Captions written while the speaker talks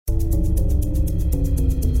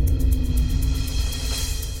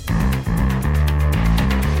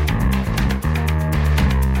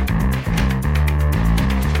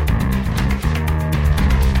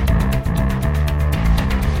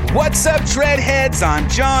Dreadheads. I'm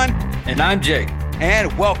John. And I'm Jake.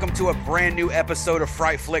 And welcome to a brand new episode of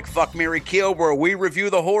Fright Flick Fuck, Marry, Kill, where we review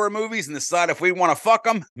the horror movies and decide if we want to fuck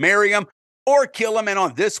them, marry them, or kill them. And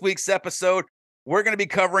on this week's episode, we're going to be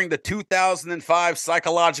covering the 2005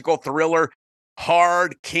 psychological thriller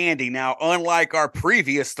Hard Candy. Now, unlike our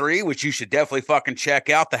previous three, which you should definitely fucking check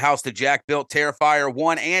out, The House That Jack Built, Terrifier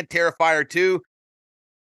 1 and Terrifier 2,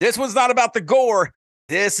 this one's not about the gore.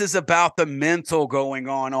 This is about the mental going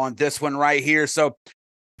on this one right here. So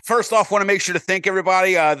first off, want to make sure to thank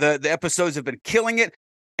everybody. The episodes have been killing it.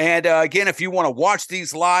 And again, if you want to watch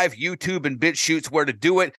these live, YouTube and BitChute's where to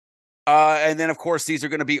do it. And then, of course, these are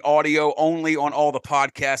going to be audio only on all the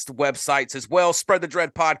podcast websites as well.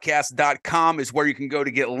 SpreadTheDreadPodcast.com is where you can go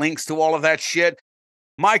to get links to all of that shit.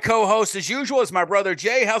 My co-host, as usual, is my brother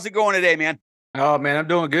Jay. How's it going today, man? Oh, man, I'm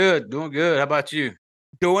doing good. Doing good. How about you?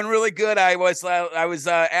 Doing really good. I was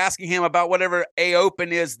asking him about whatever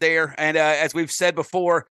A-Open is there. And as we've said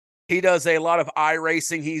before, he does a lot of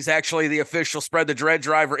iRacing. He's actually the official Spread the Dread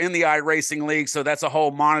driver in the iRacing League. So that's a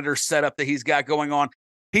whole monitor setup that he's got going on.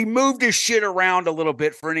 He moved his shit around a little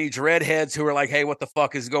bit for any Dreadheads who are like, hey, what the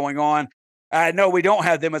fuck is going on? No, we don't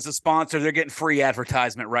have them as a sponsor. They're getting free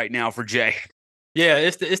advertisement right now for Jay. Yeah,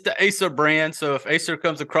 it's the Acer brand. So if Acer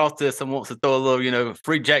comes across this and wants to throw a little,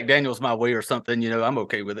 free Jack Daniels my way or something, I'm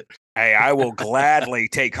okay with it. Hey, I will gladly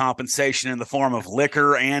take compensation in the form of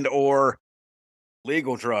liquor and or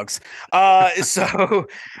legal drugs. Let's see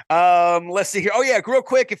here. Oh yeah, real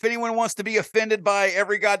quick, if anyone wants to be offended by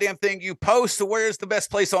every goddamn thing you post, so where's the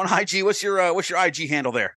best place on IG? What's your IG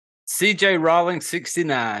handle there? CJ Rawlings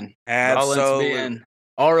 69. Absolutely. Rawlings being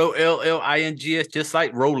ROLLINGS, just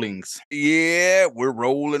like Rollings. Yeah, we're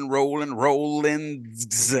rolling.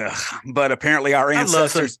 But apparently our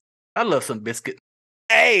ancestors. I love some biscuit.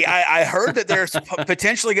 Hey, I heard that there's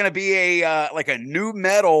potentially going to be a new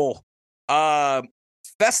metal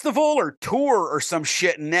festival or tour or some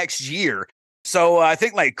shit next year. So I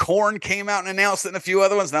think like Korn came out and announced it and a few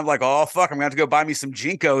other ones. And I'm like, oh, fuck, I'm going to have to go buy me some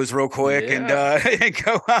Jinkos real quick and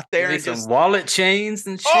go out there and some just wallet chains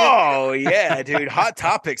and shit. Oh, yeah, dude. Hot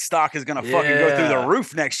Topic stock is going to fucking go through the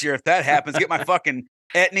roof next year if that happens. Get my fucking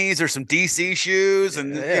Etnies or some DC shoes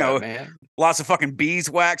and, man. Lots of fucking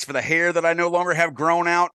beeswax for the hair that I no longer have grown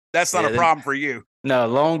out. That's not a problem for you. No,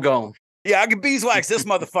 long gone. Yeah, I can beeswax this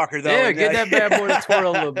motherfucker, though. Yeah, get that bad boy to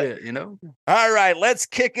twirl a little bit, All right, let's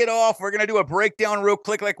kick it off. We're going to do a breakdown real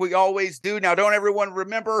quick like we always do. Now, don't everyone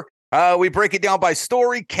remember, we break it down by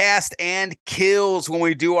story, cast, and kills when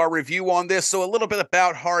we do our review on this. So a little bit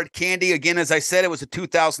about Hard Candy. Again, as I said, it was a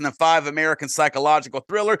 2005 American psychological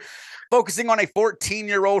thriller focusing on a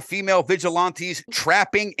 14-year-old female vigilante's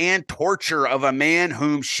trapping and torture of a man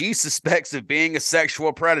whom she suspects of being a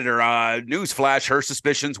sexual predator. Newsflash, her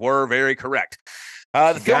suspicions were very correct.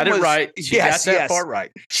 The film got it right. She got that part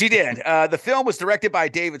right. She did. The film was directed by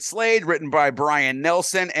David Slade, written by Brian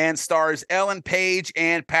Nelson, and stars Ellen Page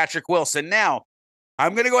and Patrick Wilson. Now,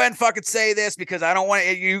 I'm going to go ahead and fucking say this because I don't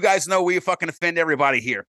want you guys know we fucking offend everybody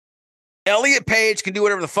here. Elliot Page can do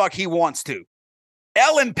whatever the fuck he wants to.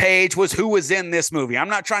 Ellen Page was who was in this movie. I'm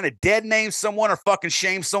not trying to dead name someone or fucking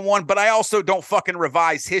shame someone, but I also don't fucking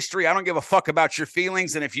revise history. I don't give a fuck about your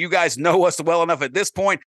feelings. And if you guys know us well enough at this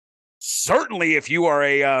point, certainly if you are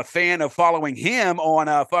a fan of following him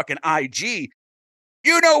on fucking IG,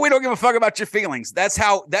 we don't give a fuck about your feelings. That's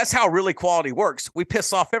how really quality works. We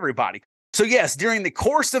piss off everybody. So yes, during the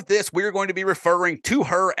course of this, we're going to be referring to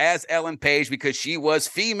her as Ellen Page because she was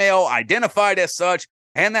female, identified as such.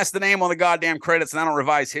 And that's the name on the goddamn credits, and I don't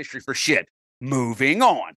revise history for shit. Moving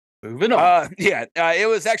on. It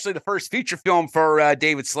was actually the first feature film for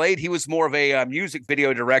David Slade. He was more of a music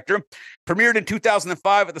video director. Premiered in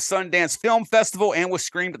 2005 at the Sundance Film Festival and was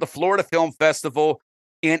screened at the Florida Film Festival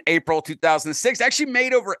in April 2006. Actually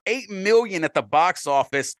made over $8 million at the box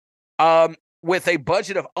office with a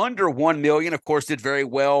budget of under $1 million. Of course, did very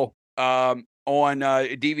well on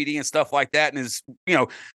DVD and stuff like that, and is,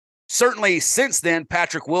 certainly since then,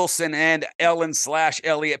 Patrick Wilson and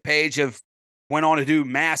Ellen/Elliot Page have went on to do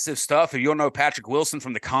massive stuff. If you'll know Patrick Wilson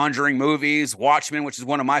from the Conjuring movies, Watchmen, which is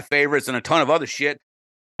one of my favorites, and a ton of other shit.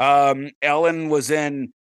 Ellen was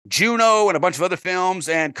in Juno and a bunch of other films,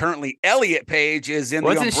 and currently Elliot Page is in The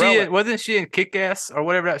Umbrella. Wasn't she in Kick-Ass or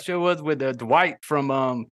whatever that show was with Dwight from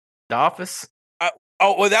The Office?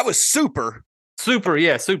 That was Super. Super,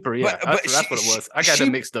 yeah. That's what it was. I got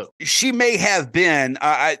them mixed up. She may have been.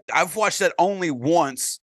 I've watched that only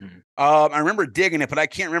once. Mm-hmm. I remember digging it, but I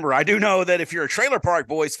can't remember. I do know that if you're a Trailer Park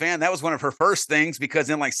Boys fan, that was one of her first things because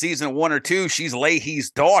in like season 1 or 2, she's Leahy's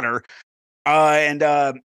daughter.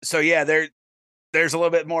 So yeah, there's a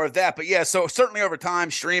little bit more of that. But yeah, so certainly over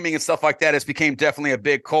time, streaming and stuff like that has became definitely a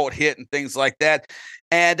big cult hit and things like that.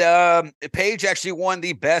 And Paige actually won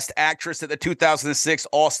the Best Actress at the 2006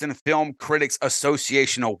 Austin Film Critics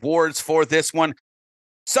Association Awards for this one.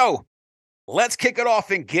 So let's kick it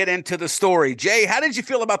off and get into the story. Jay, how did you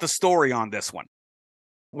feel about the story on this one?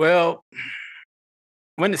 Well,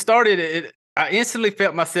 when it started, I instantly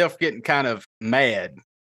felt myself getting kind of mad.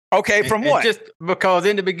 Okay, from what? Just because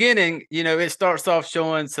in the beginning, it starts off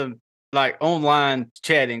showing some like online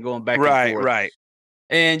chatting going back and forth. Right.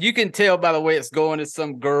 And you can tell by the way it's going, it's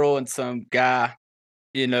some girl and some guy,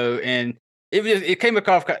 and it came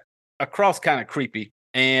across kind of creepy.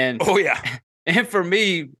 And oh yeah. And for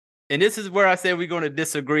me, and this is where I said we're going to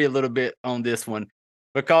disagree a little bit on this one,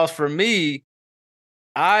 because for me,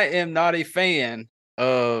 I am not a fan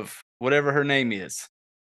of whatever her name is.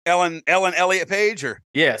 Ellen Elliott Page, or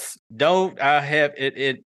yes, I have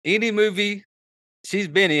it any movie she's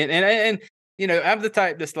been in, and I'm the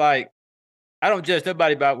type that's like, I don't judge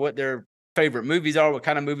nobody about what their favorite movies are, what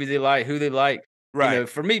kind of movies they like, who they like. Right.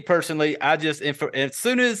 For me personally, I just as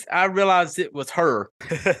soon as I realized it was her,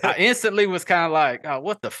 I instantly was kind of like, oh,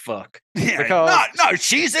 what the fuck? Yeah, because no,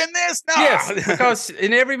 she's in this. No, yes, because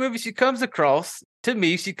in every movie she comes across, to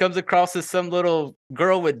me, she comes across as some little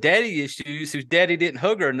girl with daddy issues whose daddy didn't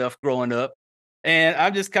hug her enough growing up. And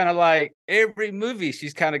I'm just kind of like, every movie,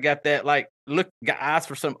 she's kind of got that, like, got eyes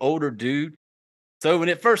for some older dude. So when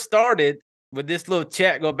it first started with this little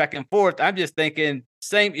chat going back and forth, I'm just thinking,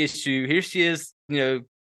 same issue. Here she is,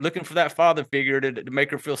 looking for that father figure to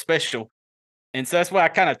make her feel special. And so that's why I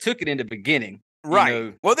kind of took it in the beginning.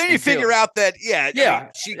 Right. Well, then you figure out that,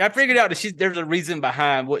 I figured out that there's a reason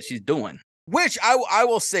behind what she's doing. Which I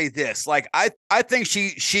will say this, like, I think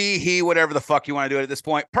he, whatever the fuck you want to do it at this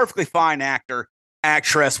point, perfectly fine actor,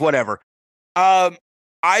 actress, whatever.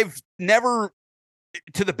 I've never,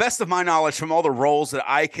 to the best of my knowledge, from all the roles that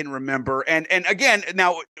I can remember, and again,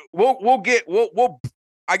 now we'll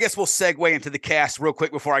I guess we'll segue into the cast real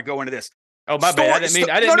quick before I go into this. Oh, my bad.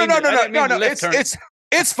 No.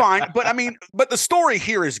 It's fine. But I mean, the story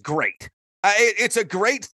here is great. It's a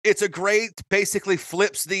great, basically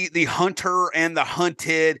flips the hunter and the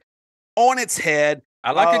hunted on its head.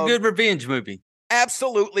 I like a good revenge movie.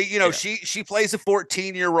 Absolutely. She plays a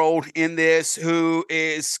 14-year-old in this who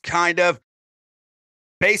is kind of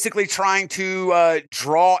basically trying to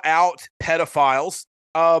draw out pedophiles.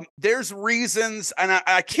 There's reasons, and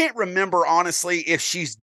I can't remember honestly if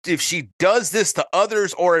she does this to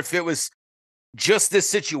others or if it was just this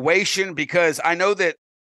situation, because I know that,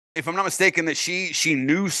 if I'm not mistaken, that she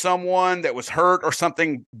knew someone that was hurt or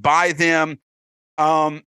something by them,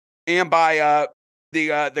 and by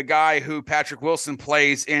the guy who Patrick Wilson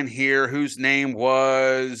plays in here, whose name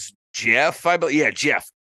was Jeff, I believe. Yeah,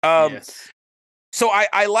 Jeff. Yes. So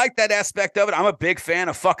I like that aspect of it. I'm a big fan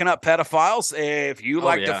of fucking up pedophiles. If you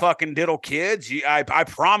like to fucking diddle kids, I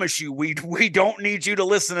promise you, we don't need you to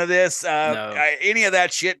listen to this. No. Any of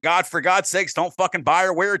that shit. For God's sakes, don't fucking buy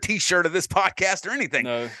or wear a T-shirt of this podcast or anything.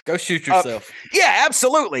 No, go shoot yourself. Yeah,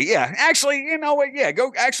 absolutely. Yeah, actually, you know what? Yeah,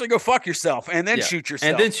 go fuck yourself and then shoot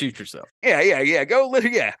yourself. And then shoot yourself. Yeah. Go.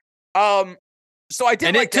 Yeah. So I did.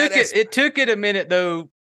 And like it took it a minute though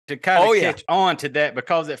to kind of catch on to that,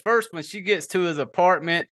 because at first when she gets to his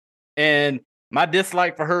apartment, and my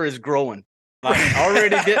dislike for her is growing. Like, I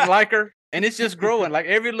already didn't like her, and it's just growing. Like,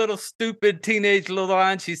 every little stupid teenage little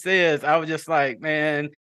line she says, I was just like, man,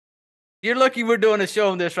 you're lucky we're doing a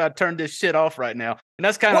show on this, so I turned this shit off right now. And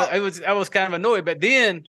that's kind of, I was kind of annoyed. But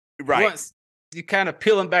then once you kind of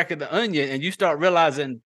peeling back at the onion and you start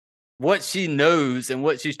realizing what she knows and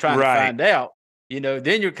what she's trying to find out,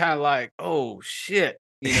 then you're kind of like, oh shit.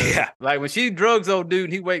 Like when she drugs old dude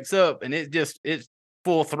and he wakes up and it's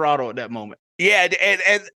full throttle at that moment. Yeah,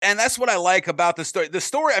 and that's what I like about the story. The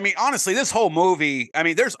story, I mean, honestly, this whole movie, I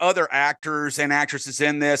mean, there's other actors and actresses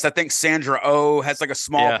in this. I think Sandra Oh has like a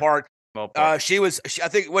small part. I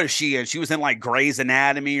think, what is she in? She was in like Grey's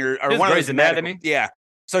Anatomy or one of Grey's Anatomy. Yeah.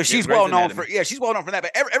 So she's well known for that.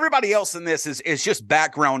 But everybody else in this is just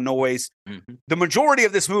background noise. Mm-hmm. The majority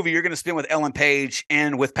of this movie you're going to spend with Ellen Page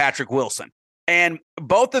and with Patrick Wilson. And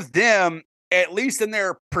both of them, at least in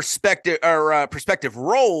their perspective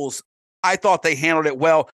roles, I thought they handled it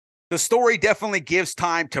well. The story definitely gives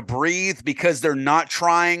time to breathe because they're not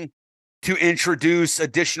trying to introduce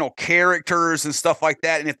additional characters and stuff like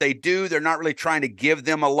that. And if they do, they're not really trying to give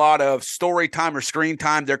them a lot of story time or screen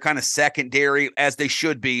time. They're kind of secondary, as they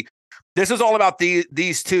should be. This is all about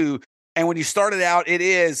these two. And when you started out, it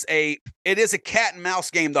is a cat and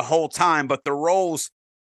mouse game the whole time, but the roles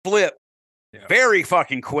flip very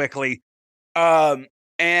fucking quickly.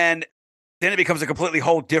 And then it becomes a completely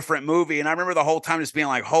whole different movie. And I remember the whole time just being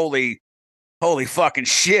like, holy fucking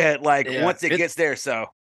shit. Like once it gets there. So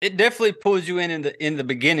it definitely pulls you in the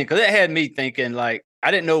beginning. Cause it had me thinking like,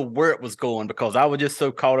 I didn't know where it was going because I was just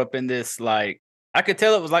so caught up in this. Like I could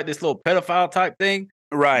tell it was like this little pedophile type thing.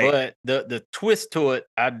 Right. But the twist to it,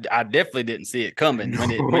 I definitely didn't see it coming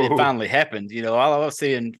when it finally happened. You know, all I was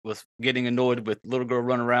seeing was getting annoyed with little girl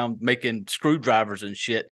running around making screwdrivers and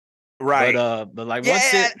shit. Right. But like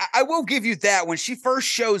once I will give you that when she first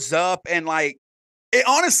shows up and like it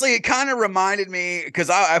honestly, it kind of reminded me because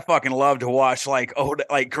I fucking love to watch like old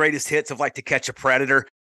like greatest hits of like To Catch a Predator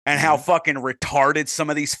and how fucking retarded some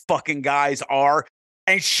of these fucking guys are.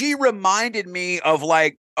 And she reminded me of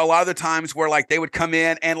like a lot of the times where like they would come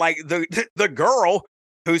in and like the girl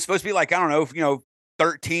who's supposed to be like, I don't know,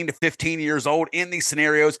 13 to 15 years old in these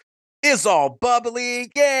scenarios is all bubbly.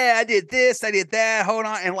 Yeah, I did this, I did that. Hold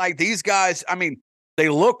on. And like these guys, I mean, they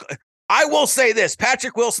look, I will say this,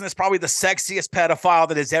 Patrick Wilson is probably the sexiest pedophile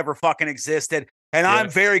that has ever fucking existed. And I'm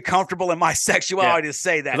very comfortable in my sexuality to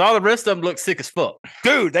say that. All the rest of them look sick as fuck.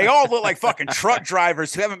 Dude, they all look like fucking truck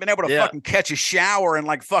drivers who haven't been able to fucking catch a shower in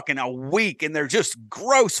like fucking a week. And they're just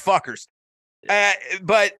gross fuckers.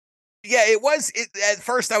 But yeah, at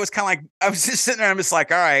first I was kind of like, I was just sitting there and I'm just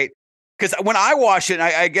like, all right. Because when I watched it,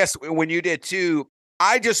 I guess when you did too,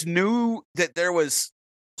 I just knew that there was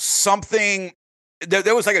something,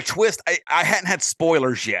 there was like a twist. I hadn't had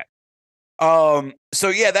spoilers yet. So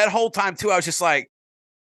yeah, that whole time too, I was just like,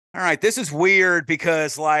 all right, this is weird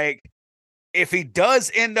because like, if he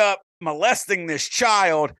does end up molesting this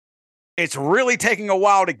child, it's really taking a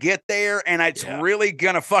while to get there. And it's really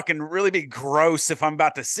going to fucking really be gross if I'm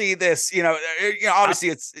about to see this,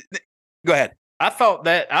 obviously go ahead. I thought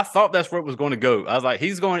that's where it was going to go. I was like,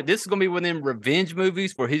 this is going to be one of them revenge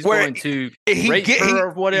movies where he's going to rape her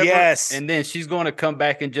or whatever. Yes. And then she's going to come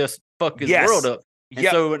back and just fuck his world up. And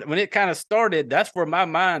so when it kind of started, that's where my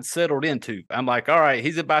mind settled into. I'm like, all right,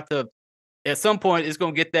 he's about to, at some point, it's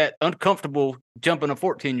going to get that uncomfortable jumping a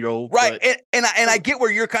 14-year-old. Right. And I get where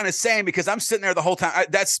you're kind of saying, because I'm sitting there the whole time.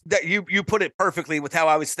 You put it perfectly with how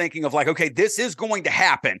I was thinking of like, okay, this is going to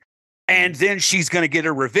happen. And then she's going to get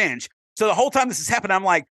her revenge. So the whole time this has happened, I'm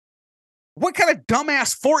like, what kind of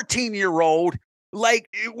dumbass 14-year-old like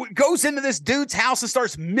goes into this dude's house and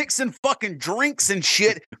starts mixing fucking drinks and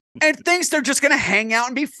shit and thinks they're just going to hang out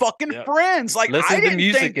and be fucking friends. Like, I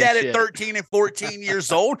didn't think that at 13 and 14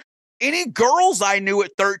 years old. Any girls I knew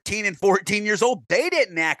at 13 and 14 years old, they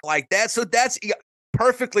didn't act like that. So that's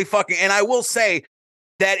perfectly fucking, and I will say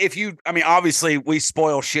that obviously we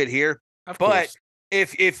spoil shit here, but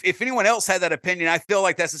if anyone else had that opinion, I feel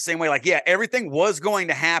like that's the same way. Like, yeah, everything was going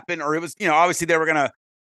to happen, or it was, obviously they were going to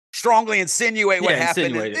strongly insinuate what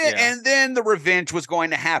happened, and then the revenge was going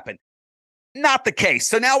to happen. Not the case.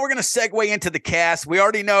 So now we're going to segue into the cast. We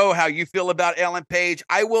already know how you feel about Ellen Page.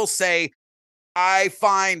 I will say I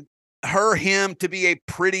find him to be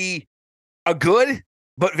a good,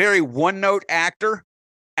 but very one-note actress.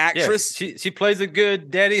 Yeah, she plays a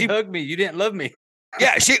good daddy hug me. You didn't love me.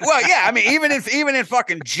 Yeah, even in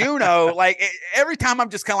fucking Juno, like every time I'm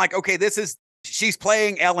just kind of like, okay, she's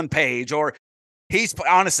playing Ellen Page, or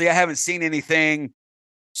honestly, I haven't seen anything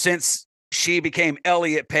since she became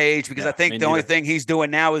Elliot Page, because I think the only thing he's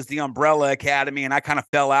doing now is the Umbrella Academy, and I kind of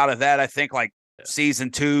fell out of that. I think like season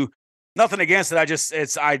 2. Nothing against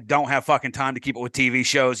it. I don't have fucking time to keep it with TV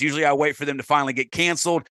shows. Usually I wait for them to finally get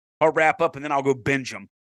canceled or wrap up, and then I'll go binge them.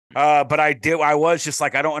 But I was just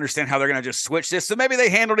like, I don't understand how they're going to just switch this. So maybe they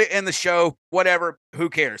handled it in the show, whatever, who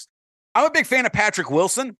cares? I'm a big fan of Patrick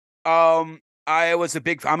Wilson. I'm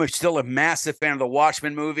still a massive fan of the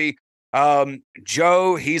Watchmen movie.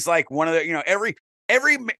 Joe, he's like one of the,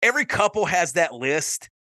 every couple has that list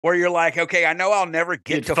where you're like, okay, I know I'll never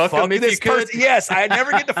get to fuck this person. Yes,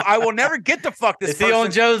 I will never get to fuck this person. Is he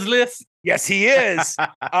on Joe's list? Yes, he is.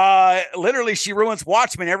 Literally, she ruins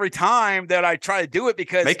Watchmen every time that I try to do it,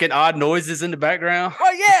 because making odd noises in the background.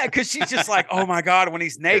 Well, yeah, because she's just like, oh my God, when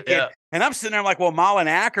he's naked. Yeah. And I'm sitting there like, well, Malin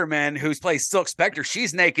Ackerman, who plays Silk Spectre,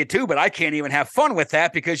 she's naked too, but I can't even have fun with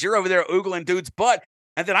that because you're over there oogling dude's butt.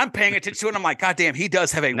 And then I'm paying attention to it, and I'm like, God damn, he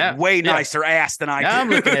does have a way nicer ass than I do. I'm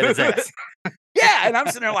looking at his ass. Yeah, and I'm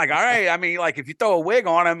sitting there like, all right, I mean, like, if you throw a wig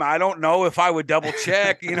on him, I don't know if I would double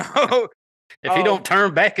check, If he don't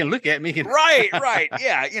turn back and look at me. Right.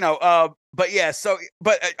 Yeah,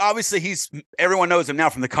 but obviously everyone knows him now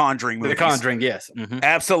from the Conjuring movies. The Conjuring, yes. Mm-hmm.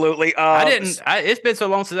 Absolutely. It's been so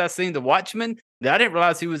long since I've seen The Watchmen that I didn't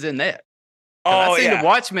realize he was in that. I've seen The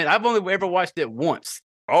Watchmen. I've only ever watched it once.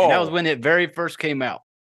 Oh. And that was when it very first came out.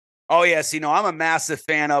 Oh, yeah. See, I'm a massive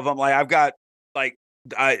fan of them. Like, I've got like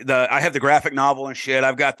I have the graphic novel and shit.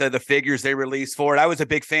 I've got the figures they released for it. I was a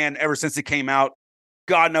big fan ever since it came out.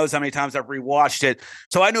 God knows how many times I've rewatched it.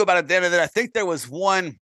 So I knew about it then. And then I think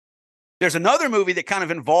there's another movie that kind of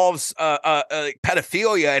involves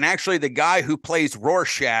pedophilia. And actually the guy who plays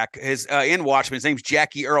Rorschach is in Watchmen. His name's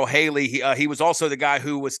Jackie Earle Haley. He was also the guy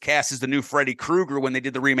who was cast as the new Freddy Krueger when they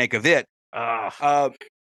did the remake of it.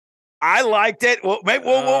 I liked it. We'll wait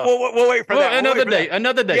for that.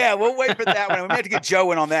 Another day. Yeah, we'll wait for that one. We may have to get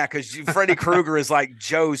Joe in on that because Freddy Krueger is like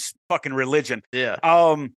Joe's fucking religion. Yeah.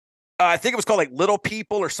 I think it was called like Little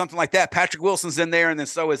People or something like that. Patrick Wilson's in there, and then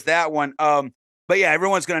so is that one. But yeah,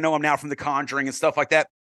 everyone's going to know him now from The Conjuring and stuff like that.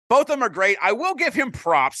 Both of them are great. I will give him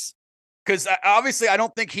props because obviously I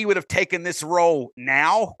don't think he would have taken this role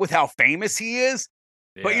now with how famous he is.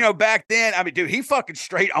 Yeah. But, you know, back then, I mean, dude, he fucking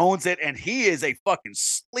straight owns it, and he is a fucking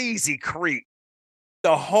sleazy creep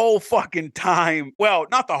the whole fucking time. Well,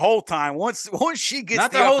 not the whole time. Once she gets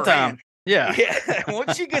not the whole time. Hand, yeah.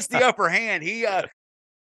 Once she gets the upper hand, he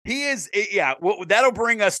is. Yeah. Well, that'll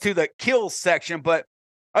bring us to the kills section. But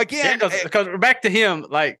again, because back to him,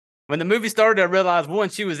 like when the movie started, I realized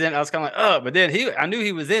she was in it, I was kind of like, but then I knew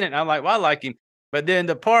he was in it. And I'm like, well, I like him. But then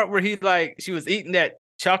the part where she was eating that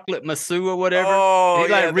chocolate massue or whatever. Oh,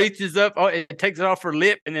 he reaches up, and takes it off her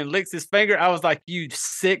lip and then licks his finger. I was like, you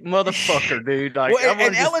sick motherfucker, dude. Like, well,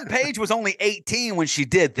 and Ellen Page was only 18 when she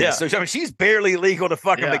did this. Yeah. So I mean, she's barely legal to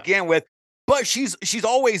fucking begin with, but she's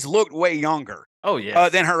always looked way younger. Oh, yeah.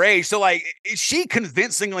 Than her age. So like she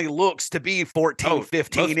convincingly looks to be 14,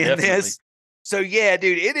 15 in this. So yeah,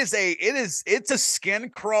 dude, it's a skin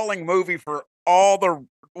crawling movie for all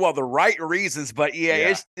the right reasons, but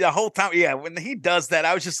it's the whole time. Yeah, when he does that,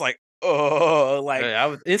 I was just like, oh, like I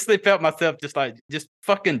was instantly felt myself just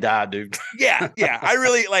fucking die, dude. yeah. I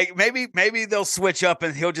really like maybe they'll switch up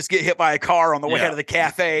and he'll just get hit by a car on the way out of the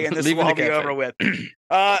cafe, and this will all be over with.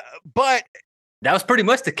 But that was pretty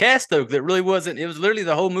much the cast, though. That really wasn't. It was literally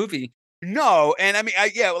the whole movie. No, and I mean,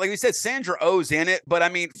 like we said, Sandra Oh's in it, but I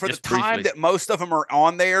mean, for just the time briefly that most of them are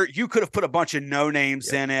on there, you could have put a bunch of no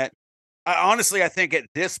names in it. Honestly, I think at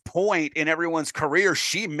this point in everyone's career,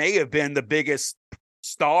 she may have been the biggest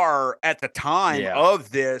star at the time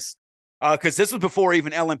of this, because this was before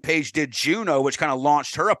even Ellen Page did Juno, which kind of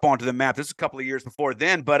launched her up onto the map. This is a couple of years before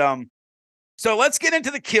then, but so let's get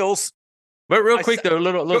into the kills. But real quick though,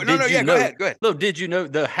 go ahead. Look, did you know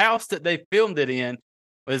the house that they filmed it in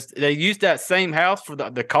they used that same house for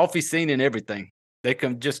the coffee scene and everything? They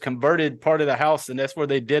just converted part of the house, and that's where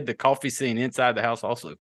they did the coffee scene inside the house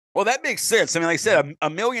also. Well, that makes sense. I mean, like I said,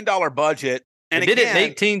 $1 million budget. And they did it in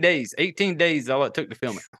 18 days. 18 days, all it took to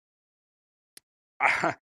film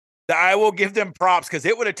it. I will give them props because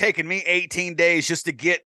it would have taken me 18 days just to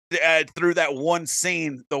get through that one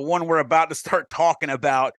scene, the one we're about to start talking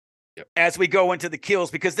about as we go into the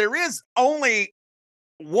kills, because there is only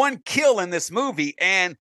one kill in this movie,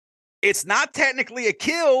 and it's not technically a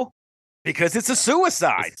kill because it's a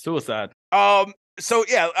suicide. It's suicide. So,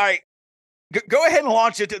 yeah, all right. Go ahead and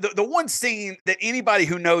launch it. The one scene that anybody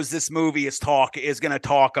who knows this movie is going to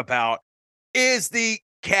talk about is the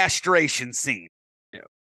castration scene. Yeah.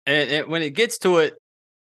 And when it gets to it,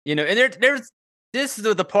 you know, and this is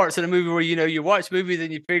the parts of the movie where, you know, you watch movies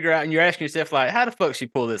and you figure out and you're asking yourself, like, how the fuck she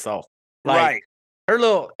pull this off? Like, right. Her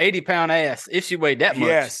little 80-pound ass, if she weighed that much.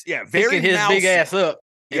 Yes. Yeah. Very picking his big ass up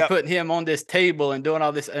and putting him on this table and doing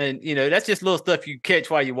all this. And, you know, that's just little stuff you catch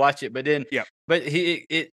while you watch it. But then, but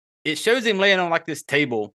it shows him laying on like this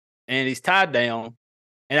table and he's tied down.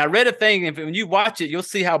 And I read a thing, and when you watch it, you'll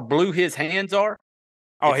see how blue his hands are.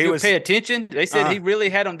 Oh, if pay attention. They said he really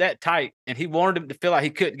had them that tight, and he wanted him to feel like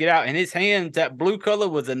he couldn't get out. And his hands, that blue color,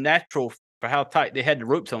 was a natural for how tight they had the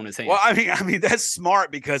ropes on his hands. Well, I mean that's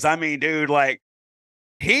smart because I mean, dude, like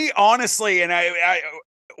he honestly, and I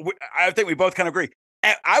think we both kind of agree.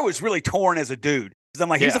 I was really torn as a dude because I'm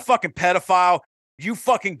like, he's a fucking pedophile. You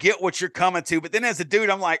fucking get what you're coming to. But then as a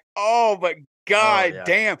dude, I'm like, oh, but God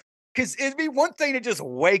damn. Because it'd be one thing to just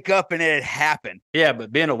wake up and it happened. Yeah,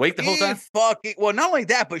 but being awake the whole time? Well, not only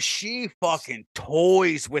that, but she fucking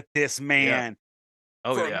toys with this man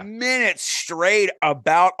for minutes straight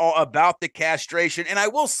about the castration. And I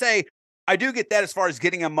will say, I do get that as far as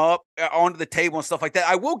getting him up onto the table and stuff like that.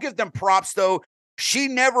 I will give them props, though. She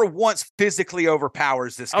never once physically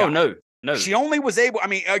overpowers this guy. Oh, no. She only was able, I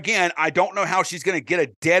mean, again, I don't know how she's going to get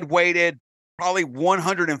a dead weighted, probably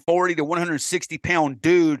 140 to 160 pound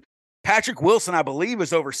dude. Patrick Wilson, I believe,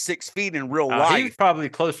 is over 6 feet in real life. He's probably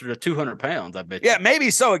closer to 200 pounds, I bet you. Yeah,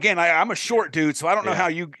 maybe so. Again, I'm a short dude, so I don't know how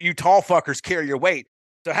you tall fuckers carry your weight.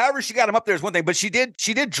 So however she got him up there is one thing, but she did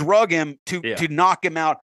drug him to knock him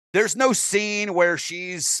out. there's no scene where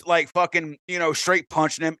she's like fucking, straight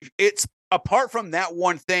punching him. It's apart from that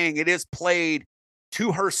one thing, it is played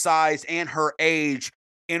to her size and her age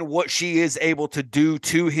in what she is able to do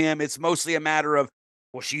to him. It's mostly a matter of,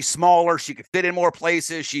 well, she's smaller, she could fit in more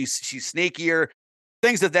places, she's sneakier,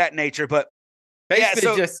 things of that nature. But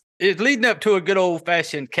basically, it's leading up to a good old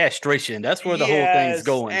fashioned castration. That's where the whole thing's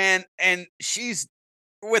going. And she's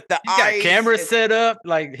with the eyes, got cameras set up.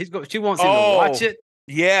 Like she wants him to watch it.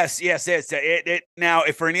 Yes. Now,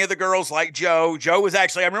 if for any of the girls like Joe was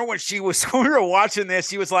actually, I remember when we were watching this,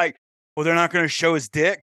 she was like, well, they're not going to show his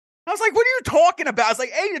dick. I was like, what are you talking about? I was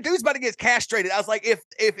like, hey, the dude's about to get castrated. I was like, if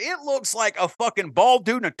it looks like a fucking bald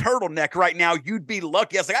dude in a turtleneck right now, you'd be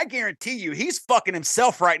lucky. I was like, I guarantee you, he's fucking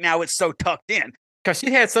himself right now. It's so tucked in. Because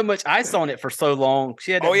she had so much ice on it for so long.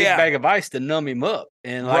 She had a big bag of ice to numb him up.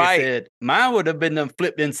 And like I said, mine would have been them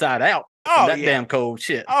flipped inside out. Oh, that damn cold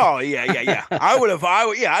shit. Oh, yeah. It'd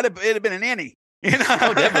have been an innie. You know?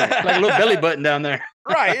 Oh, definitely. Like a little belly button down there.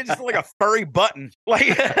 Right. It's just like a furry button.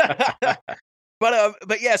 Like,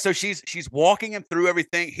 but yeah, so she's walking him through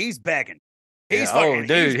everything. He's begging. He's fucking,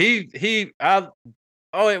 dude. He was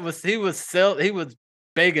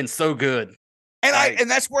begging so good. And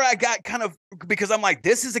that's where I got kind of, because I'm like,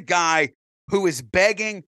 this is a guy who is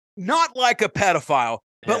begging, not like a pedophile,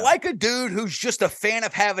 but like a dude who's just a fan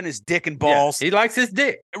of having his dick and balls. Yeah, he likes his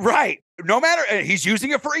dick. Right. No matter, he's using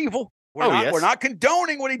it for evil. We're not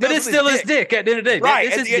condoning what he does. But it's still his dick at the end of the day. Right.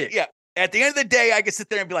 It's his dick. Yeah. At the end of the day, I can sit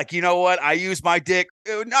there and be like, you know what? I use my dick.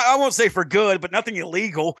 I won't say for good, but nothing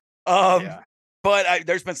illegal. But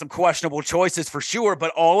there's been some questionable choices for sure.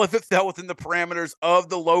 But all of it fell within the parameters of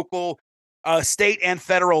the local, state and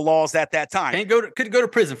federal laws at that time. Couldn't go to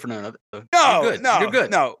prison for none of it. So you're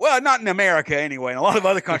good. No. Well, not in America anyway. In a lot of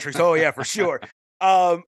other countries. Oh yeah, for sure.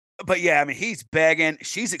 But yeah, I mean, he's begging.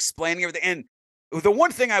 She's explaining everything. And the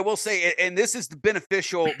one thing I will say, and this is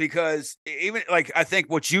beneficial because even like, I think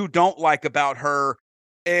what you don't like about her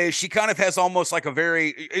is she kind of has almost like a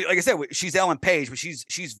very, like I said, she's Ellen Page, but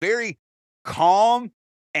she's very calm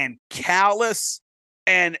and callous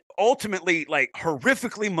and ultimately like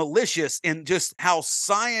horrifically malicious in just how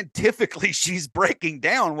scientifically she's breaking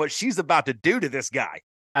down what she's about to do to this guy.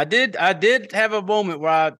 I did have a moment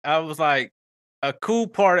where I was like, a cool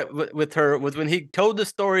part with her was when he told the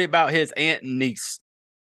story about his aunt and niece,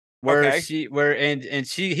 where he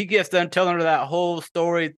gets done telling her that whole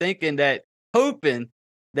story, hoping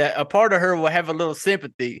that a part of her will have a little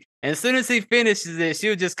sympathy. And as soon as he finishes it, she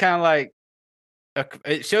was just kind of like,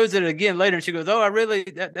 it shows it again later, and she goes, "Oh, I really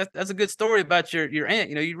that's a good story about your aunt.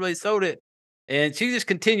 You know, you really sold it." And she just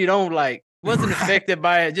continued on, like wasn't affected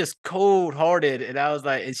by it, just cold hearted. And I was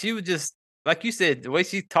like, and she was just like you said, the way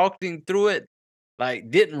she talked him through it.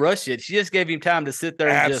 Like, didn't rush it. She just gave him time to sit there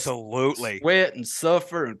and just sweat and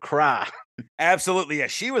suffer and cry. Absolutely. Yeah.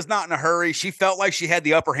 She was not in a hurry. She felt like she had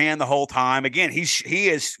the upper hand the whole time. Again, he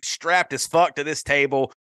is strapped as fuck to this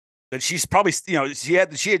table. But she's probably, she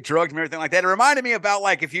had drugs and everything like that. It reminded me about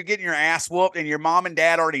like if you're getting your ass whooped and your mom and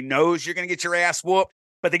dad already knows you're going to get your ass whooped,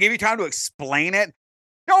 but they give you time to explain it.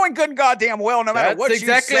 Knowing good and goddamn well, no matter what you say.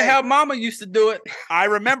 That's exactly how Mama used to do it. I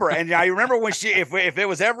remember. And I remember when if it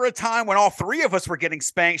was ever a time when all three of us were getting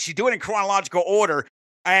spanked, she'd do it in chronological order.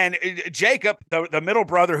 And Jacob, the middle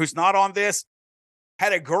brother who's not on this,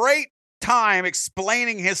 had a great time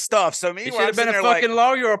explaining his stuff. So me, he should have been a fucking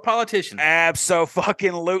lawyer or a politician.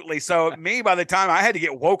 Absolutely. So me, by the time I had to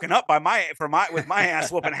get woken up with my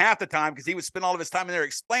ass whooping half the time because he would spend all of his time in there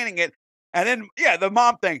explaining it. And then the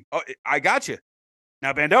mom thing. Oh, I got you.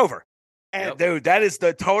 Now bend over. And dude, that is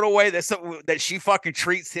the total way that she fucking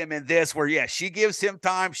treats him in this, where she gives him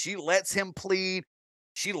time, she lets him plead,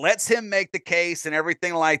 she lets him make the case and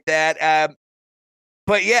everything like that.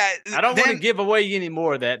 But I don't want to give away any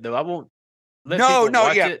more of that though. I won't. Because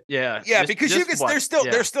there's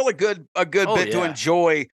still a good bit to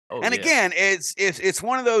enjoy. Again, it's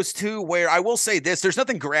one of those two where I will say this: there's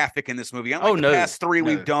nothing graphic in this movie. Unlike the past three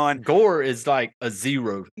we've done, gore is like a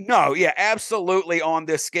 0. No, absolutely on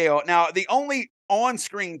this scale. Now, the only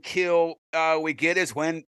on-screen kill we get is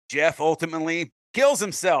when Jeff ultimately kills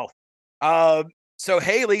himself. So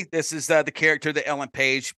Haley, this is the character that Ellen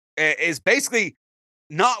Page is basically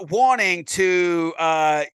not wanting to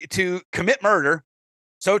commit murder,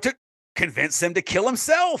 so to convince him to kill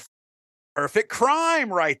himself. Perfect crime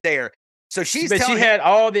right there. So she had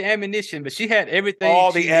all the ammunition, but she had everything.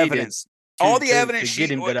 All the evidence. To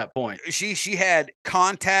get him to that point. She had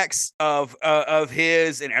contacts of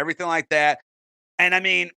his and everything like that. And I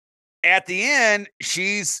mean, at the end,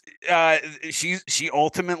 she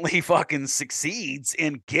ultimately fucking succeeds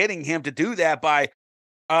in getting him to do that by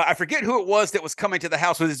I forget who it was that was coming to the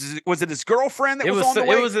house. Was it his girlfriend that was on the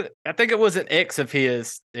way? I think it was an ex of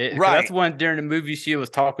his. Right. That's one during the movie she was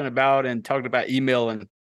talking about emailing.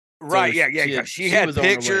 Right. So yeah. She had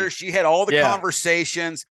pictures. She had all the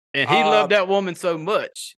conversations. And he loved that woman so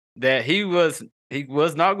much that he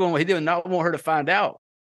did not want her to find out.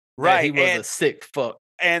 Right. He was a sick fuck.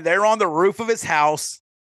 And they're on the roof of his house.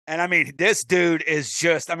 And I mean, this dude is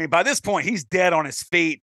just, I mean, by this point, he's dead on his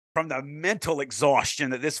feet from the mental exhaustion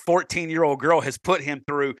that this 14-year-old girl has put him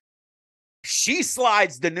through. She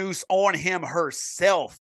slides the noose on him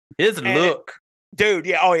herself. His look. Dude,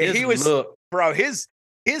 yeah. Oh, yeah. Bro, his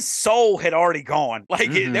soul had already gone.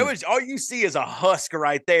 Like, there was, all you see is a husk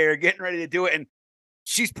right there getting ready to do it. And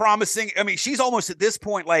she's promising, I mean, she's almost at this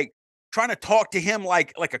point, like, trying to talk to him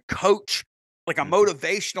like a coach, like a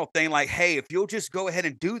motivational thing. Like, hey, if you'll just go ahead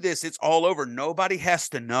and do this, it's all over. Nobody has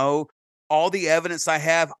to know. All the evidence I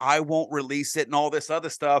have, I won't release it and all this other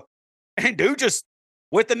stuff. And dude just,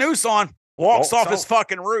 with the noose on, walks off his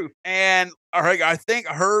fucking roof. And I think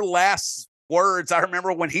her last words, I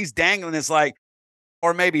remember when he's dangling, is like,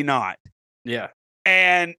 or maybe not. Yeah.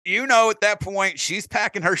 And at that point, she's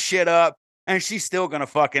packing her shit up and she's still going to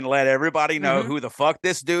fucking let everybody know who the fuck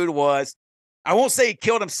this dude was. I won't say he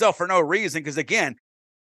killed himself for no reason. Cause again,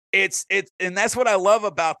 it's, and that's what I love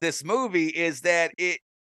about this movie is that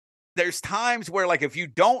there's times where, like, if you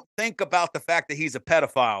don't think about the fact that he's a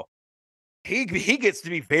pedophile, he gets to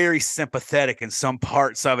be very sympathetic in some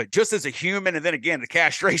parts of it, just as a human. And then again, the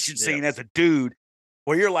castration scene as a dude,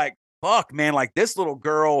 where you're like, fuck, man, like this little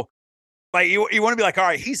girl, like you want to be like, all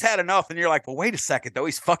right, he's had enough. And you're like, well, wait a second though.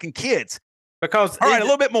 He's fucking kids. Because all right, a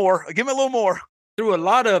little bit more. Give him a little more. Through a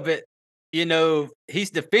lot of it, he's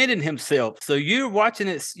defending himself. So you're watching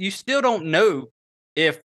it. You still don't know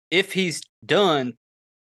if he's done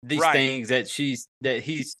these things that she's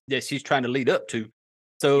trying to lead up to.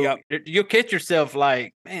 So you'll catch yourself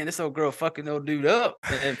like, man, this old girl fucking old dude up,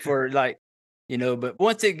 and for like, but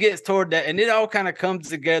once it gets toward that, and it all kind of comes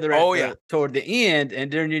together toward the end,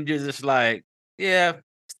 and then you're just like, yeah,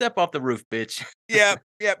 step off the roof, bitch. Yeah,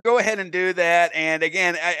 go ahead and do that. And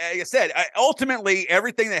again, like I said, ultimately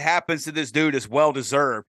everything that happens to this dude is well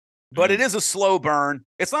deserved. But it is a slow burn.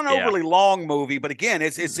 It's not an overly long movie, but again,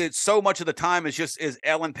 it's so much of the time is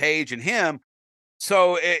Ellen Page and him.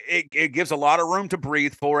 So it gives a lot of room to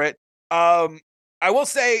breathe for it. I will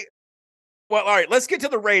say, well, all right, let's get to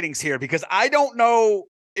the ratings here because I don't know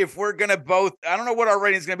if we're going to I don't know what our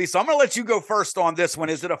rating is going to be. So I'm going to let you go first on this one.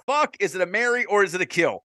 Is it a fuck? Is it a marry? Or is it a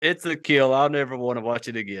kill? It's a kill. I'll never want to watch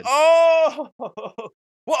it again. Oh,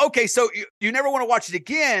 well, okay. So you never want to watch it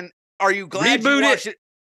again. Are you glad you watched it?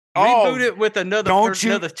 Reboot it with another.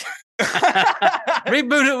 Reboot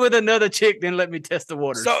it with another chick, then let me test the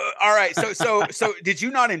waters. So, all right. So did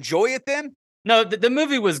you not enjoy it then? No, the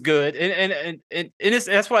movie was good, and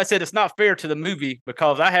that's why I said it's not fair to the movie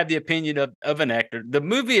because I have the opinion of an actor. The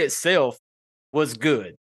movie itself was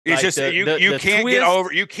good. It's like just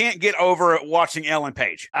you can't get over it watching Ellen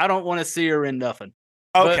Page. I don't want to see her in nothing.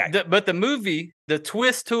 Okay, but the movie, the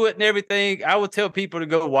twist to it and everything, I would tell people to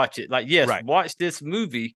go watch it. Like, yes, watch this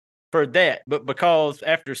movie for that, but because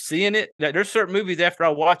after seeing it, that there's certain movies after I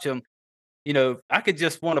watch them, I could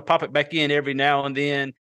just want to pop it back in every now and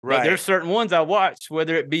then. Right. But there's certain ones I watch,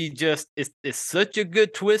 whether it be just it's such a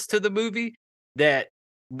good twist to the movie that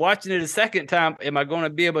watching it a second time, am I going to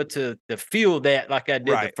be able to feel that like I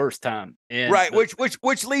did the first time? And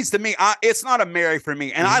which leads to me. It's not a marry for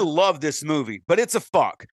me, and I love this movie, but it's a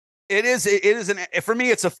fuck. It is for me.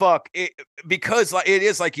 It's a fuck because like it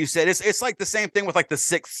is like you said. It's like the same thing with like The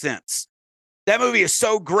Sixth Sense. That movie is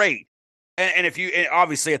so great, and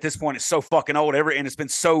obviously at this point it's so fucking old. And it's been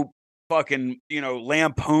so fucking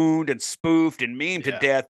lampooned and spoofed and memed to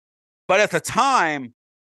death. But at the time,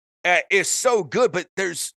 it's so good. But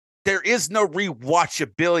there is no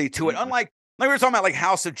rewatchability to it. Unlike we were talking about like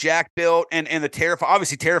House of Jack built and the Terrifier.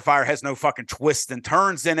 Obviously, Terrifier has no fucking twists and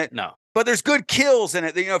turns in it. No. But there's good kills in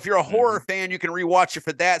it. If you're a horror fan, you can rewatch it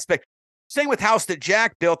for that. But same with House that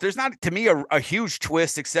Jack built. There's not, to me, a huge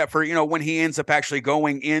twist except for, when he ends up actually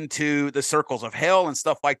going into the circles of hell and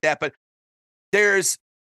stuff like that. But there's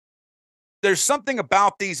something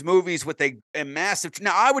about these movies with a massive.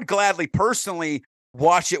 Now, I would gladly personally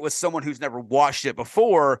watch it with someone who's never watched it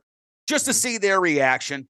before just to see their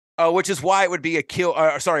reaction, which is why it would be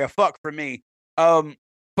a fuck for me.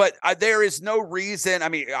 But there is no reason. I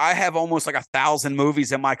mean, I have almost like 1,000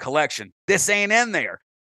 movies in my collection. This ain't in there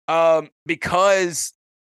because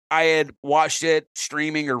I had watched it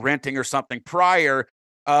streaming or renting or something prior.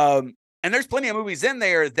 And there's plenty of movies in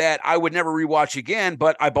there that I would never rewatch again,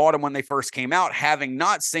 but I bought them when they first came out, having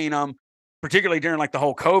not seen them particularly during like the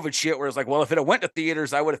whole COVID shit, where it's like, well, if it went to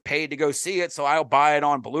theaters, I would have paid to go see it. So I'll buy it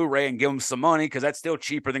on Blu-ray and give them some money because that's still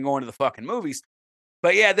cheaper than going to the fucking movies.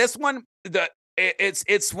 But yeah, this one,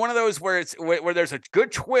 it's one of those where where there's a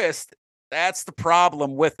good twist. That's the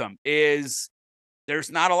problem with them, is there's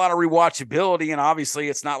not a lot of rewatchability, and obviously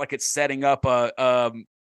it's not like it's setting up a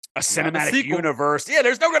cinematic universe. Yeah,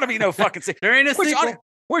 there's going to be no fucking there ain't a sequel.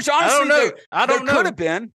 Which honestly, I don't know. Could have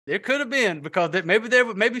been. There could have been, because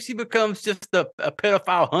maybe she becomes just a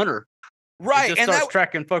pedophile hunter, right? And starts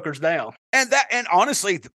tracking fuckers down. And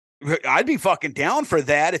honestly, I'd be fucking down for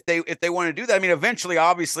that if they want to do that. I mean, eventually,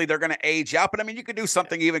 obviously, they're going to age out, but I mean, you could do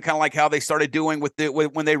something even kind of like how they started doing with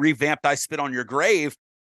when they revamped "I Spit on Your Grave."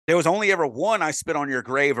 There was only ever one "I Spit on Your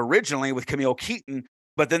Grave" originally with Camille Keaton,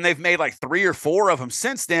 but then they've made like 3 or 4 of them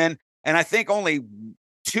since then, and I think only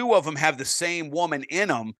 2 of them have the same woman in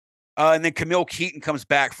them. And then Camille Keaton comes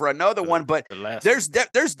back for another one. But there's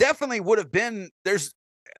definitely would have been, there's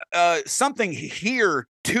something here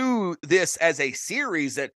to this as a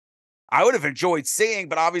series that I would have enjoyed seeing.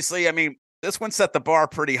 But obviously, I mean, this one set the bar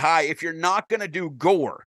pretty high. If you're not going to do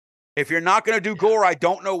gore, I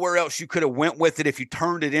don't know where else you could have went with it if you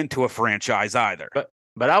turned it into a franchise either.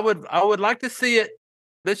 But I would like to see it.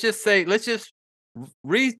 Let's just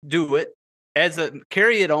redo it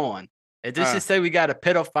carry it on. And just say we got a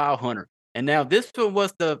pedophile hunter. And now this one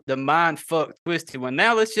was the mind fuck twisted one.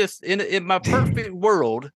 Now let's just, in my perfect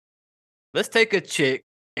world, let's take a chick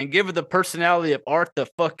and give her the personality of Art the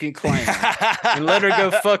fucking Clown and let her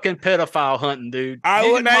go fucking pedophile hunting, dude.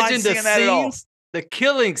 I would imagine the scenes, the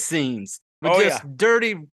killing scenes with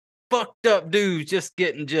dirty, fucked up dudes just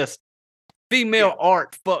getting female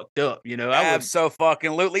Art fucked up, you know.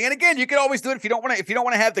 Absolutely. And again, you can always do it if you don't want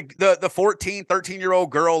to have the 14, 13-year-old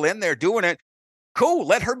girl in there doing it. Cool.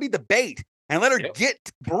 Let her be the bait and let her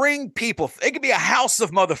bring people. It could be a house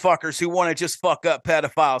of motherfuckers who want to just fuck up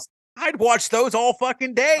pedophiles. I'd watch those all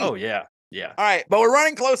fucking day. Oh yeah. Yeah. All right. But we're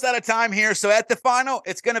running close out of time here. So at the final,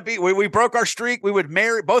 it's going to be, we broke our streak.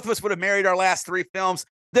 Both of us would have married our last 3 films.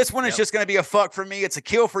 This one is just going to be a fuck for me. It's a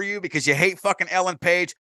kill for you because you hate fucking Ellen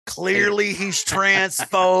Page. Clearly, he's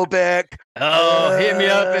transphobic. Hit me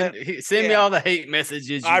up and send me all the hate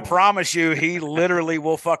messages. I promise you, he literally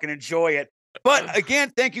will fucking enjoy it. But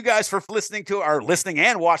again, thank you guys for listening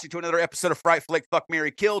and watching to another episode of Fright Flick Fuck Marry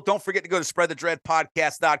Kill. Don't forget to go to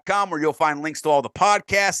spreadthedreadpodcast.com where you'll find links to all the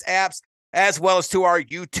podcast apps as well as to our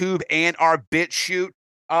YouTube and our BitChute.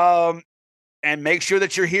 And make sure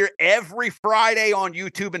that you're here every Friday on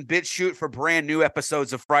YouTube and BitChute for brand new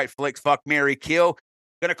episodes of Fright Flick Fuck Marry Kill.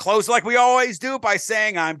 Going to close like we always do by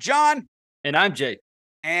saying I'm John. And I'm Jay.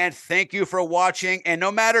 And thank you for watching. And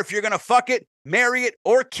no matter if you're going to fuck it, marry it,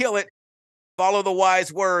 or kill it, follow the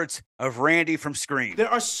wise words of Randy from Scream. There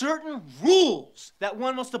are certain rules that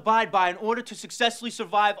one must abide by in order to successfully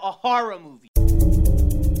survive a horror movie.